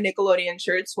rock my Nickelodeon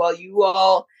shirts while you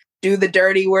all do the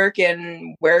dirty work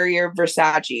and wear your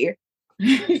Versace.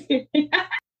 Do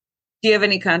you have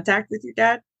any contact with your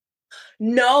dad?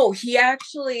 No, he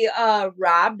actually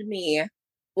robbed me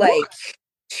like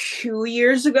 2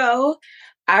 years ago.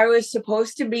 I was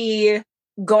supposed to be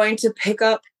going to pick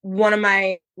up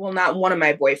not one of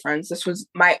my boyfriends. This was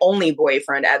my only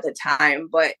boyfriend at the time,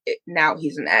 but now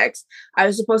he's an ex. I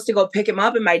was supposed to go pick him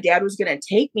up, and my dad was going to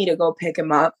take me to go pick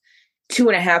him up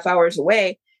 2.5 hours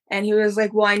away. And he was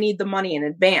like, well, I need the money in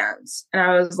advance. And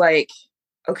I was like,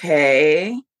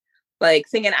 okay. Like,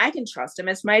 thinking I can trust him.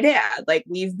 It's my dad. Like,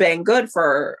 we've been good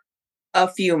for a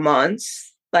few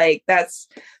months. Like, that's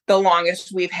the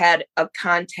longest we've had a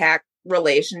contact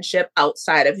relationship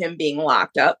outside of him being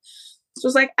locked up. So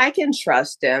it's like, I can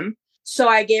trust him. So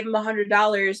I gave him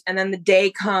 $100. And then the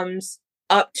day comes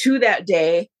up to that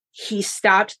day, he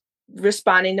stopped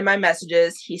responding to my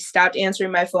messages. He stopped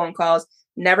answering my phone calls,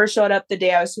 never showed up the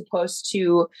day I was supposed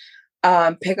to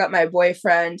pick up my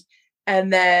boyfriend,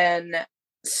 and then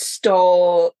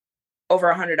stole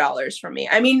over $100 from me.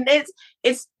 I mean,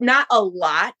 it's not a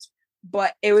lot,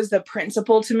 but it was the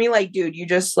principle to me. Like, dude, you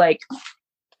just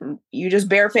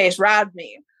barefaced robbed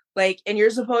me. Like, and you're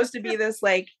supposed to be this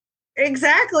like,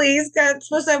 exactly.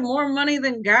 Supposed to have more money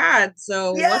than God.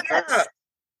 So yes, what's up?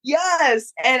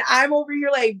 yes. And I'm over here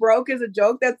like broke as a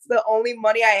joke. That's the only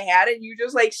money I had, and you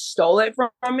just like stole it from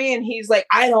me. And he's like,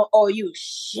 I don't owe you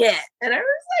shit. And I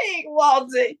was like, well,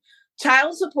 the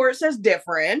child support says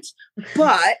different,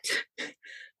 but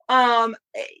fine.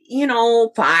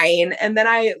 And then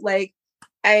I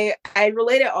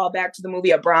relate it all back to the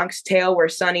movie A Bronx Tale, where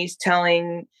Sonny's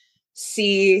telling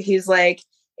C, he's like,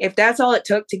 if that's all it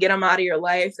took to get him out of your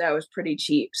life, that was pretty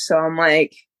cheap. So I'm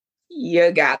like,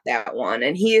 you got that one.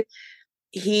 And he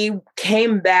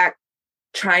came back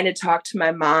trying to talk to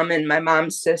my mom and my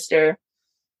mom's sister,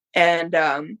 and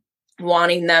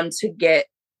wanting them to get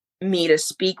me to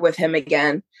speak with him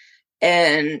again.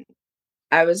 And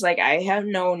I was like, I have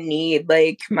no need.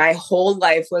 Like, my whole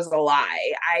life was a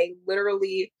lie. I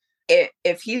literally,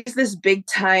 if he's this big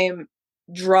time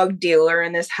drug dealer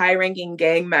and this high ranking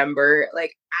gang member,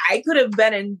 like, I could have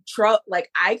been in trouble. Like,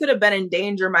 I could have been in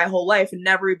danger my whole life and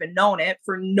never even known it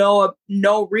for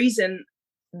no reason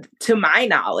to my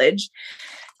knowledge.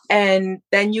 And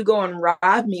then you go and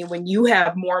rob me when you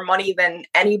have more money than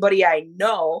anybody I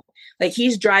know. Like,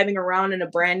 he's driving around in a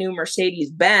brand new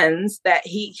Mercedes Benz that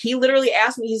he literally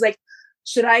asked me, he's like,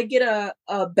 should I get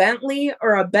a Bentley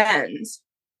or a Benz?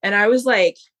 And I was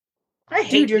like, I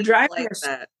hate dude, you're driving like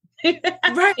that. right.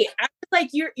 I was like,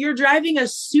 you're driving a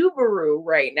Subaru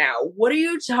right now. What are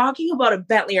you talking about, a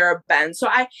Bentley or a Benz? So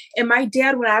and my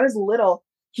dad, when I was little,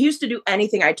 he used to do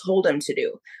anything I told him to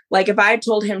do. Like, if I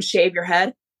told him shave your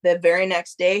head, the very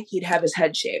next day he'd have his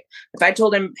head shaved. If I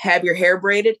told him have your hair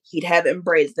braided, he'd have it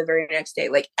braided the very next day.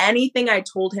 Like, anything I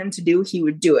told him to do, he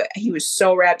would do it. He was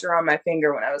so wrapped around my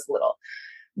finger when I was little.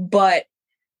 But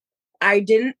I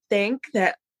didn't think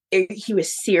that he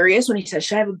was serious when he said,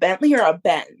 should I have a Bentley or a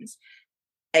Benz?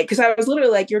 Because I was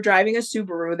literally like, you're driving a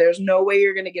Subaru. There's no way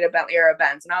you're going to get a Bentley or a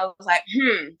Benz. And I was like,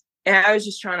 And I was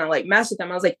just trying to like mess with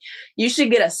him. I was like, you should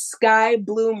get a sky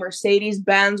blue Mercedes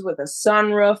Benz with a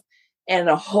sunroof and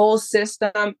a whole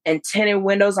system and tinted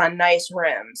windows on nice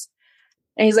rims.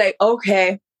 And he's like,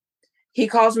 okay. He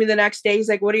calls me the next day. He's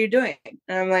like, what are you doing?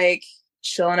 And I'm like,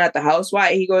 chilling at the house.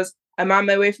 Why? He goes, I'm on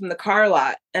my way from the car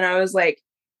lot. And I was like,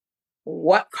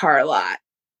 what car lot?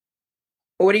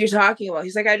 What are you talking about?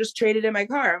 He's like, I just traded in my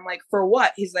car. I'm like, for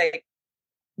what? He's like,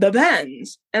 the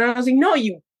Benz. And I was like, no,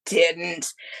 you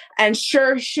didn't. And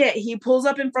sure shit, he pulls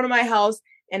up in front of my house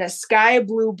in a sky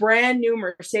blue brand new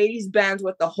Mercedes Benz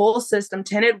with the whole system,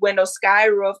 tinted window, sky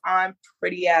roof on,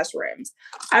 pretty ass rims.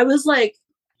 I was like,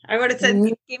 I would have said,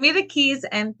 give me the keys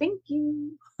and thank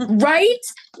you. Right?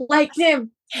 Like, him,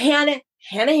 hand it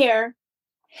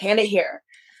here.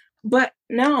 But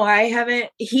no, I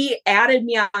haven't. He added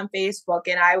me on Facebook,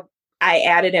 and I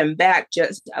added him back,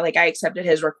 just like I accepted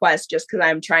his request just because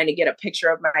I'm trying to get a picture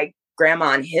of my grandma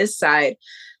on his side.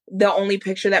 The only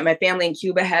picture that my family in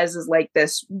Cuba has is like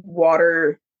this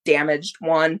water damaged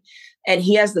one, and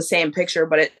he has the same picture,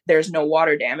 but there's no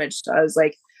water damage. So I was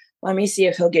like, let me see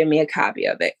if he'll give me a copy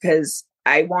of it, because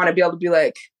I want to be able to be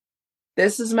like,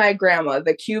 this is my grandma,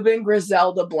 the Cuban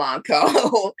Griselda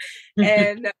Blanco.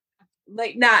 And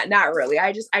like, not really.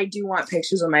 I do want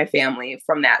pictures of my family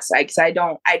from that side, because I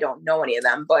don't know any of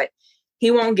them, but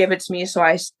he won't give it to me. So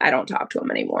I don't talk to him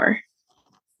anymore.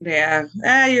 Yeah.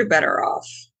 You're better off.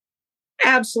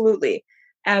 Absolutely.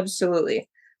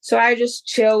 So I just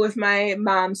chill with my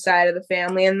mom's side of the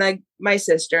family and like my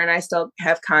sister, and I still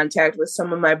have contact with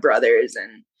some of my brothers,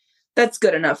 and that's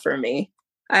good enough for me.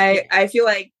 I feel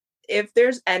like if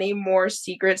there's any more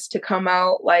secrets to come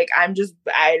out, like,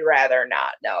 I'd rather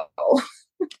not know.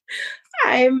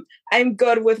 I'm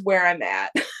good with where I'm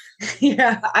at.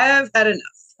 Yeah, I have had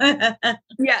enough.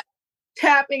 Yeah.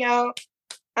 Tapping out.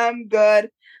 I'm good.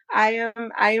 I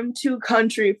am too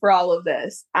country for all of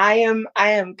this. I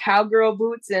am cowgirl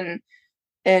boots and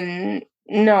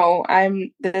no,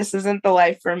 this isn't the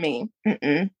life for me.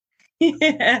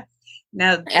 Yeah.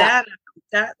 Now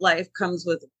that life comes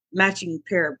with matching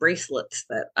pair of bracelets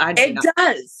that I do. It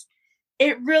does.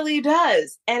 It really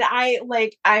does. And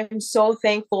I'm so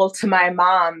thankful to my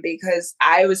mom, because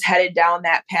I was headed down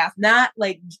that path, not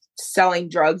like selling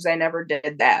drugs. I never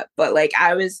did that, but like,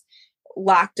 I was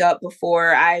locked up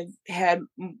before. I've had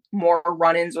more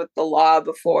run-ins with the law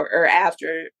before or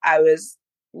after I was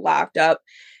locked up.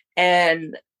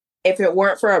 And if it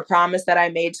weren't for a promise that I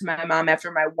made to my mom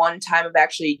after my one time of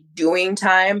actually doing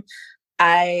time,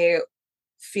 I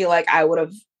feel like I would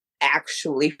have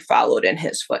actually followed in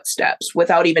his footsteps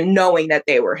without even knowing that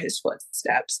they were his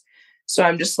footsteps. So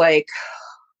I'm just like,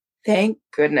 thank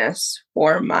goodness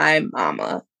for my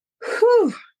mama.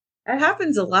 Whew. That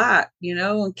happens a lot,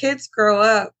 when kids grow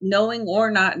up, knowing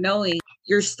or not knowing,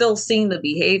 you're still seeing the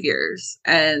behaviors,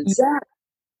 and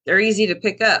they're easy to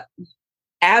pick up.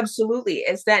 Absolutely.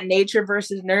 It's that nature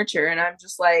versus nurture. And I'm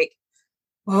just like,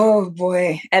 oh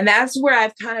boy. And that's where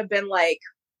I've kind of been like,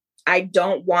 I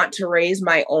don't want to raise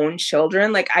my own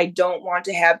children. Like, I don't want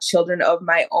to have children of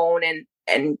my own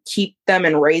and keep them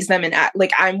and raise them. And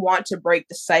like, I want to break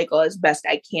the cycle as best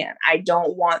I can. I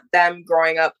don't want them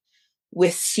growing up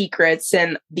with secrets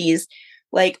and these,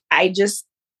 like,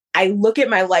 I look at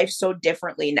my life so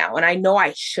differently now. And I know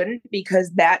I shouldn't,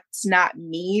 because that's not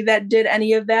me that did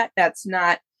any of that. That's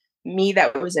not me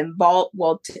that was involved.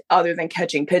 Well, other than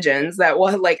catching pigeons, that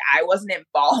was like, I wasn't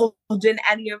involved in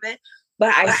any of it, but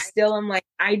I still am like,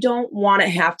 I don't want to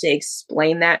have to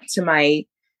explain that to my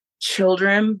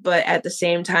children. But at the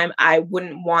same time, I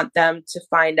wouldn't want them to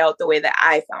find out the way that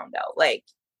I found out, like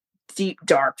deep,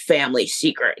 dark family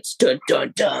secrets. Dun,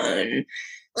 dun, dun.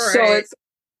 Right. So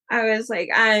I was like,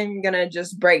 I'm going to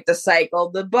just break the cycle.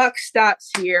 The buck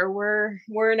stops here. We're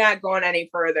not going any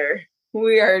further.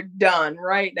 We are done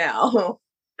right now.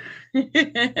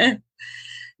 No,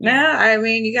 I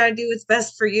mean, you got to do what's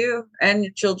best for you and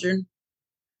your children.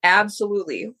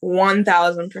 Absolutely.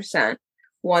 1000%.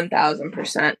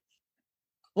 1000%.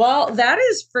 Well, that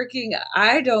is freaking,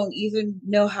 I don't even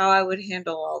know how I would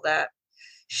handle all that.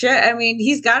 Shit, I mean,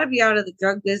 he's got to be out of the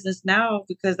drug business now,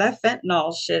 because that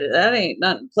fentanyl shit, that ain't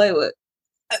nothing to play with.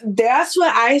 That's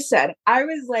what I said. I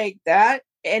was like that.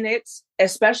 And it's,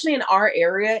 especially in our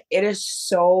area, it is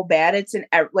so bad. It's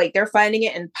like, they're finding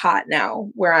it in pot now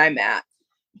where I'm at.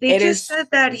 They just said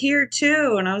that here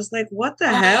too. And I was like, what the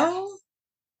hell?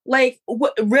 Like,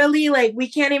 really? Like, we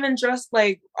can't even trust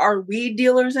like our weed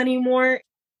dealers anymore.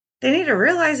 They need to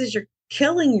realize that you're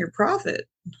killing your profit.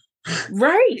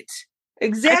 Right.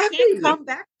 Exactly. I can't come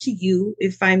back to you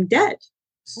if I'm dead.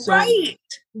 So. Right.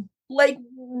 Like,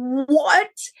 what?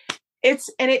 It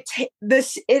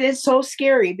is so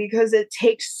scary, because it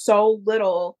takes so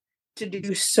little to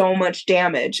do so much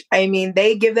damage. I mean,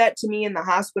 they give that to me in the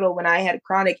hospital when I had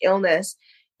chronic illness,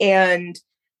 and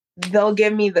they'll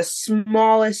give me the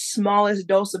smallest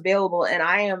dose available, and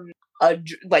I am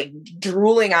like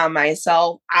drooling on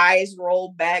myself, eyes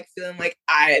rolled back, feeling like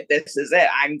this is it,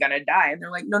 I'm gonna die. And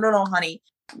they're like, no, honey,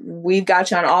 we've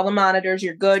got you on all the monitors,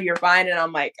 you're good, you're fine. And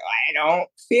I'm like, I don't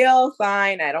feel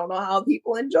fine. I don't know how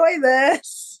people enjoy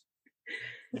this.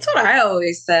 That's what I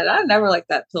always said. I never liked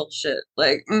that pill shit.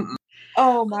 Like,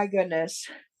 oh my goodness.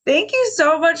 Thank you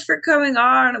so much for coming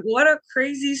on. What a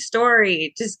crazy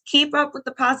story. Just keep up with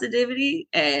the positivity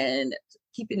and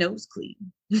keep your nose clean.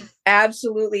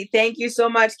 Absolutely. Thank you so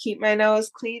much. Keep my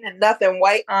nose clean and nothing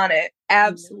white on it.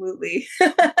 Absolutely.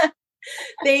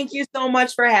 Thank you so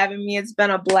much for having me. It's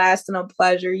been a blast and a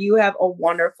pleasure. You have a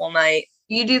wonderful night.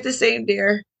 You do the same,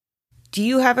 dear. Do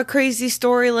you have a crazy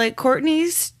story like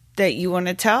Courtney's that you want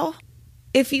to tell?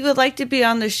 If you would like to be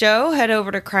on the show, head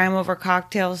over to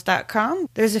crimeovercocktails.com.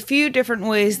 There's a few different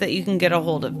ways that you can get a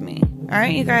hold of me. All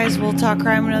right, you guys, we'll talk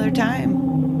crime another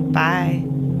time. Bye.